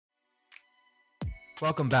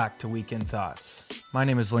Welcome back to Weekend Thoughts. My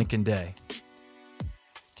name is Lincoln Day.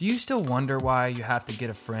 Do you still wonder why you have to get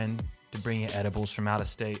a friend to bring you edibles from out of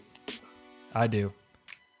state? I do.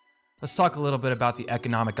 Let's talk a little bit about the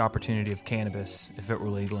economic opportunity of cannabis if it were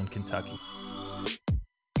legal in Kentucky.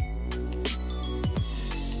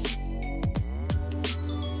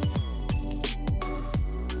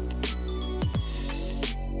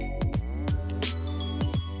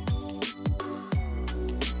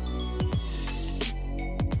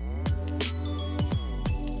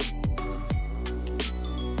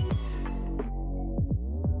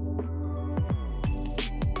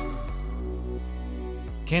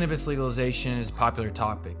 Cannabis legalization is a popular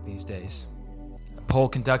topic these days. A poll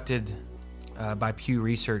conducted by Pew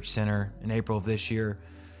Research Center in April of this year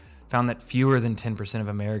found that fewer than 10% of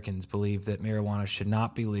Americans believe that marijuana should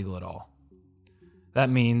not be legal at all. That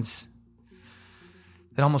means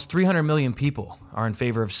that almost 300 million people are in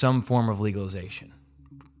favor of some form of legalization,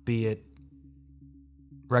 be it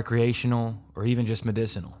recreational or even just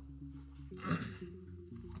medicinal.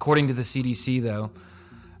 According to the CDC, though,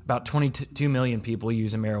 about 22 million people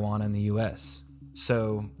use marijuana in the U.S.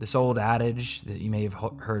 So this old adage that you may have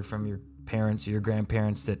heard from your parents or your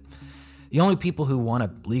grandparents that the only people who want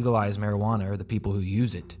to legalize marijuana are the people who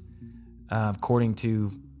use it. According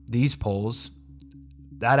to these polls,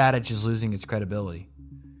 that adage is losing its credibility.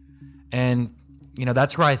 And,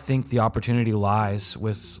 that's where I think the opportunity lies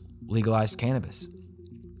with legalized cannabis.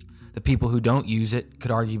 The people who don't use it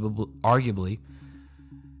could arguably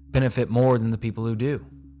benefit more than the people who do.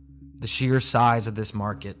 The sheer size of this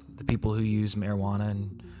market, the people who use marijuana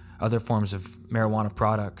and other forms of marijuana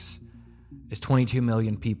products, is 22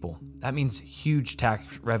 million people. That means huge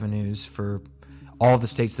tax revenues for all the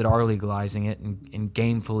states that are legalizing it and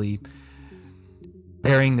gamefully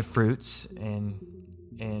bearing the fruits and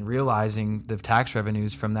realizing the tax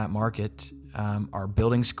revenues from that market are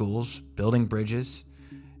building schools, building bridges,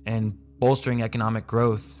 and bolstering economic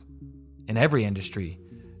growth in every industry,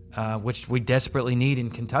 which we desperately need in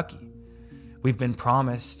Kentucky. We've been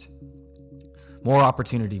promised more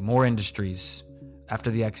opportunity, more industries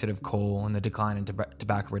after the exit of coal and the decline in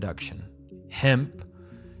tobacco reduction. Hemp,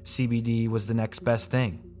 CBD was the next best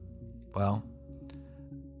thing. Well,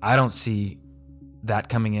 I don't see that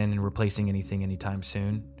coming in and replacing anything anytime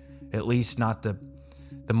soon, at least not the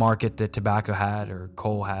market that tobacco had or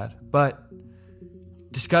coal had. But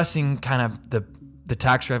discussing kind of the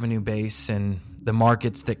tax revenue base and the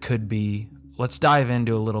markets that could be, let's dive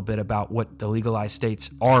into a little bit about what the legalized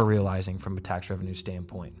states are realizing from a tax revenue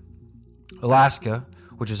standpoint. Alaska,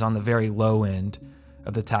 which is on the very low end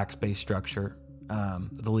of the tax base structure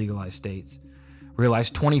of the legalized states,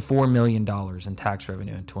 realized $24 million in tax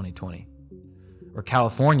revenue in 2020. Or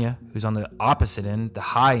California, who's on the opposite end, the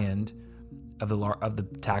high end of the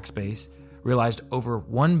tax base, realized over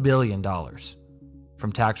 $1 billion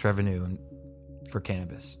from tax revenue for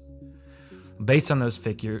cannabis. Based on those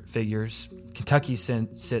figures, Kentucky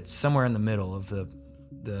sits somewhere in the middle of the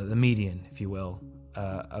median, if you will,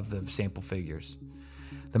 of the sample figures.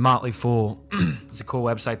 The Motley Fool is a cool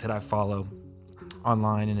website that I follow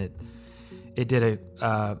online, and it did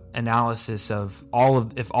a analysis of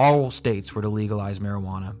if all states were to legalize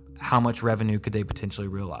marijuana, how much revenue could they potentially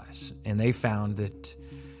realize? And they found that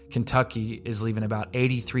Kentucky is leaving about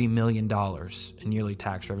 $83 million in yearly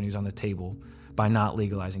tax revenues on the table by not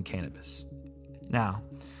legalizing cannabis. Now,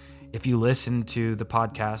 if you listen to the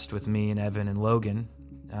podcast with me and Evan and Logan,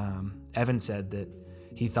 Evan said that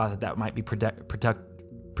he thought that might be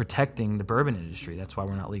protecting the bourbon industry. That's why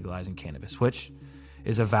we're not legalizing cannabis, which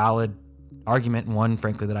is a valid argument, and one,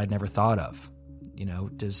 frankly, that I'd never thought of.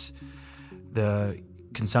 Does the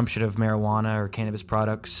consumption of marijuana or cannabis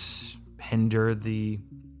products hinder the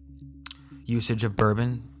usage of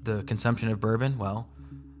bourbon, the consumption of bourbon? Well,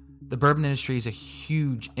 the bourbon industry is a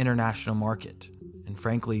huge international market. And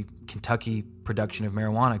frankly, Kentucky production of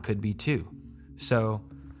marijuana could be too. So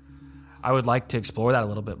I would like to explore that a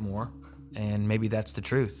little bit more, and maybe that's the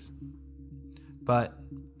truth. But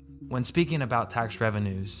when speaking about tax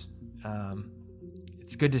revenues,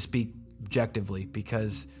 it's good to speak objectively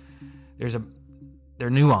because they're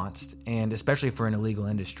nuanced, and especially for an illegal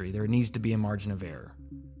industry, there needs to be a margin of error.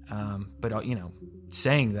 But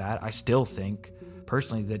saying that, I still think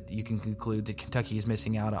personally that you can conclude that Kentucky is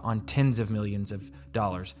missing out on tens of millions of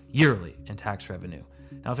dollars yearly in tax revenue.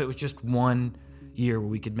 Now, if it was just 1 year where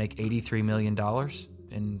we could make $83 million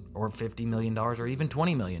or $50 million or even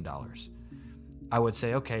 $20 million, I would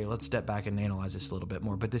say, okay, let's step back and analyze this a little bit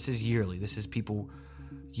more. But this is yearly. This is people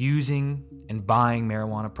using and buying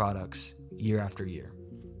marijuana products year after year.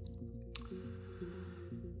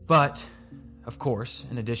 But of course,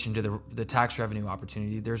 in addition to the tax revenue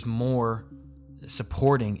opportunity, there's more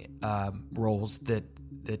supporting roles that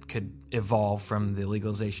could evolve from the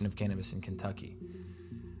legalization of cannabis in Kentucky.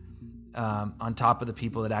 On top of the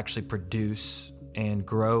people that actually produce and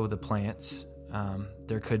grow the plants,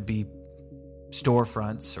 there could be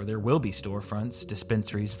storefronts, or there will be storefronts,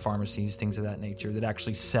 dispensaries, pharmacies, things of that nature that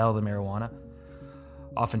actually sell the marijuana.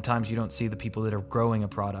 Oftentimes you don't see the people that are growing a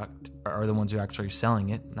product are the ones who are actually selling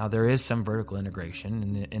it. Now, there is some vertical integration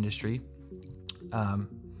in the industry,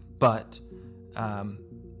 but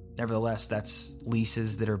nevertheless, that's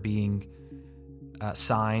leases that are being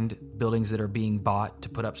signed, buildings that are being bought to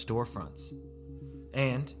put up storefronts.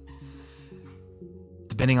 And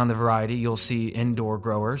depending on the variety, you'll see indoor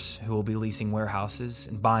growers who will be leasing warehouses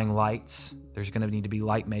and buying lights. There's going to need to be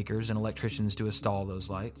light makers and electricians to install those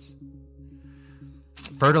lights.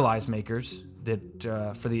 Fertilizer makers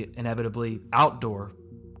that for the inevitably outdoor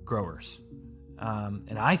growers.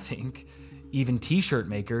 And I think even t-shirt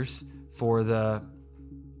makers for the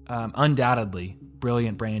undoubtedly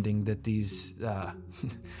brilliant branding that these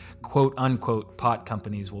quote unquote pot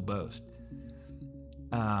companies will boast.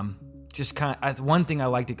 One thing I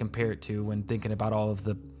like to compare it to when thinking about all of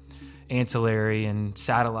the ancillary and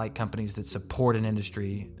satellite companies that support an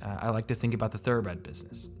industry, I like to think about the thoroughbred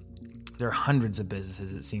business. There are hundreds of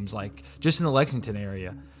businesses, it seems like, just in the Lexington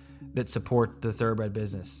area that support the thoroughbred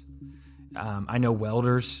business. I know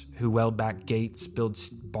welders who weld back gates, build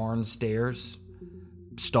barn stairs,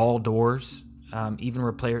 stall doors, even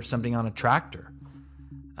repair something on a tractor.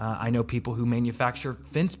 I know people who manufacture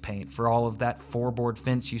fence paint for all of that 4-board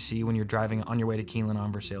fence you see when you're driving on your way to Keeneland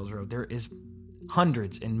on Versailles Road. There is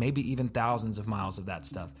hundreds and maybe even thousands of miles of that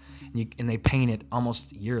stuff. And they paint it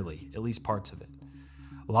almost yearly, at least parts of it.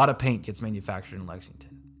 A lot of paint gets manufactured in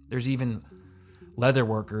Lexington. There's even leather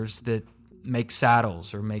workers that make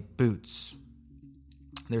saddles or make boots.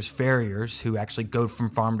 There's farriers who actually go from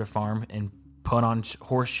farm to farm and put on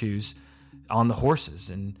horseshoes on the horses,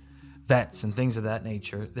 and vets and things of that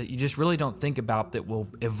nature that you just really don't think about that will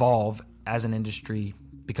evolve as an industry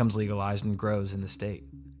becomes legalized and grows in the state.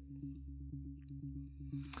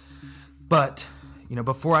 But,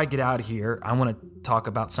 before I get out of here, I want to talk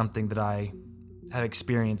about something that I have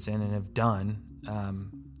experience in and have done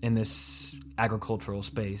in this agricultural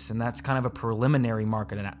space, and that's kind of a preliminary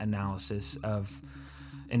market analysis of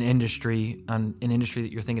an industry that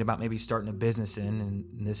you're thinking about maybe starting a business in. And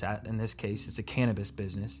in this case, it's a cannabis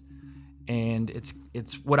business, and it's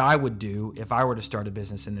what I would do if I were to start a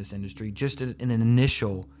business in this industry. Just in an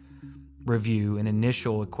initial review, an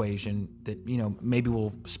initial equation that maybe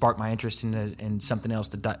will spark my interest in something else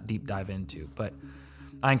to deep dive into, but.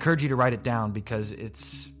 I encourage you to write it down because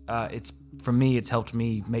it's for me, it's helped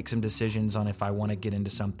me make some decisions on if I want to get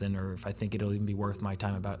into something or if I think it'll even be worth my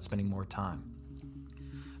time about spending more time.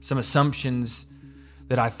 Some assumptions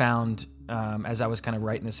that I found as I was kind of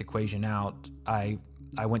writing this equation out, I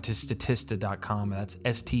went to Statista.com, that's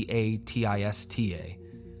Statista,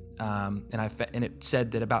 and it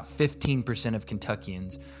said that about 15% of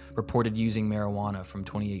Kentuckians reported using marijuana from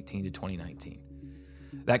 2018 to 2019.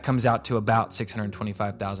 That comes out to about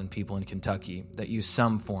 625,000 people in Kentucky that use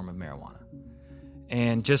some form of marijuana.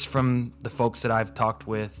 And just from the folks that I've talked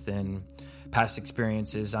with and past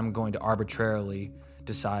experiences, I'm going to arbitrarily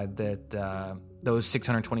decide that those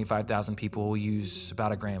 625,000 people will use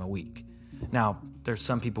about a gram a week. Now, there's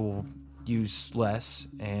some people who will use less,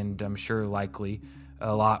 and I'm sure likely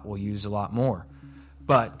a lot will use a lot more.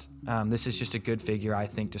 But this is just a good figure, I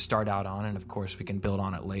think, to start out on, and of course we can build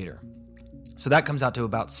on it later. So that comes out to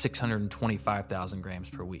about 625,000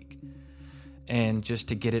 grams per week. And just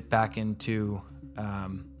to get it back into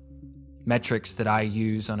metrics that I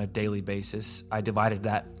use on a daily basis, I divided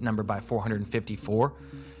that number by 454,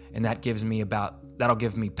 and that'll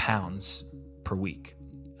give me pounds per week.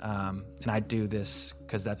 And I do this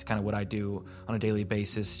because that's kind of what I do on a daily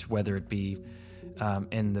basis, whether it be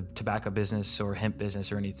in the tobacco business or hemp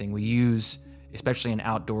business or anything. We use, especially in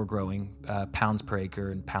outdoor growing, pounds per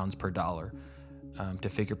acre and pounds per dollar to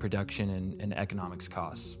figure production and economics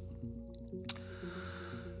costs.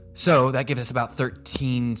 So that gives us about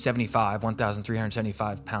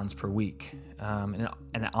 1,375 pounds per week. And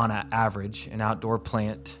on an average, an outdoor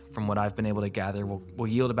plant, from what I've been able to gather, will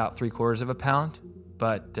yield about 3/4 of a pound,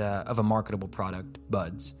 but of a marketable product,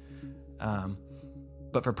 buds.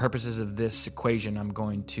 But for purposes of this equation, I'm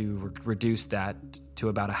going to reduce that to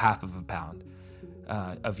about 1/2 of a pound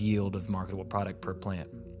of yield of marketable product per plant.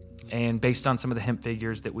 And based on some of the hemp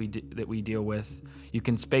figures that we deal with, you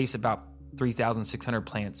can space about 3,600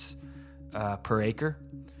 plants per acre.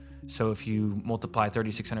 So if you multiply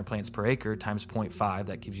 3,600 plants per acre times 0.5,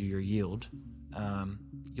 that gives you your yield.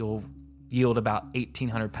 you'll yield about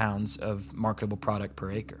 1,800 pounds of marketable product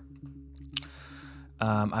per acre.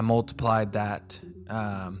 I multiplied that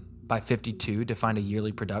by 52 to find a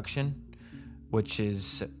yearly production, which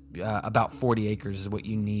is about 40 acres is what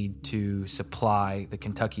you need to supply the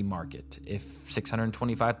Kentucky market. If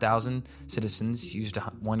 625,000 citizens used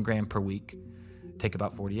 1 gram per week, take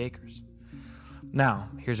about 40 acres. Now,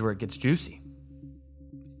 here's where it gets juicy.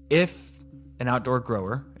 If an outdoor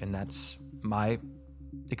grower, and that's my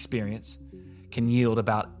experience, can yield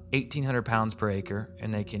about 1,800 pounds per acre,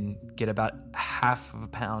 and they can get about half of a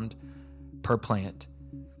pound per plant,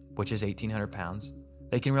 which is 1,800 pounds,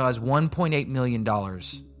 they can realize $1.8 million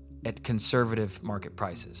at conservative market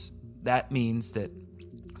prices. That means that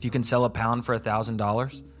if you can sell a pound for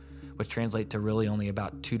 $1,000, which translates to really only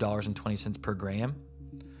about $2.20 per gram,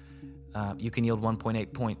 you can yield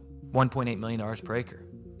 $1.8 million per acre.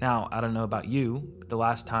 Now, I don't know about you, but the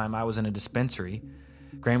last time I was in a dispensary,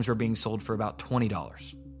 grams were being sold for about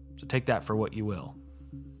 $20. So take that for what you will.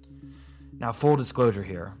 Now, full disclosure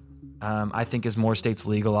here, I think as more states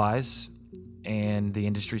legalize and the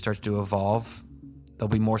industry starts to evolve, there'll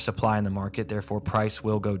be more supply in the market, therefore price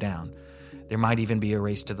will go down. There might even be a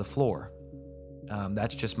race to the floor.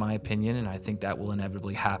 That's just my opinion, and I think that will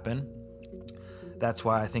inevitably happen. That's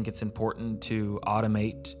why I think it's important to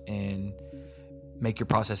automate and make your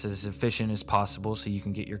process as efficient as possible so you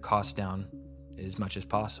can get your costs down as much as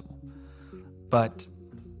possible. But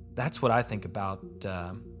that's what I think about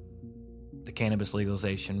the cannabis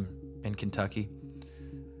legalization in Kentucky.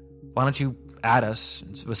 Why don't you add us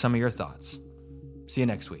with some of your thoughts? See you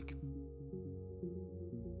next week.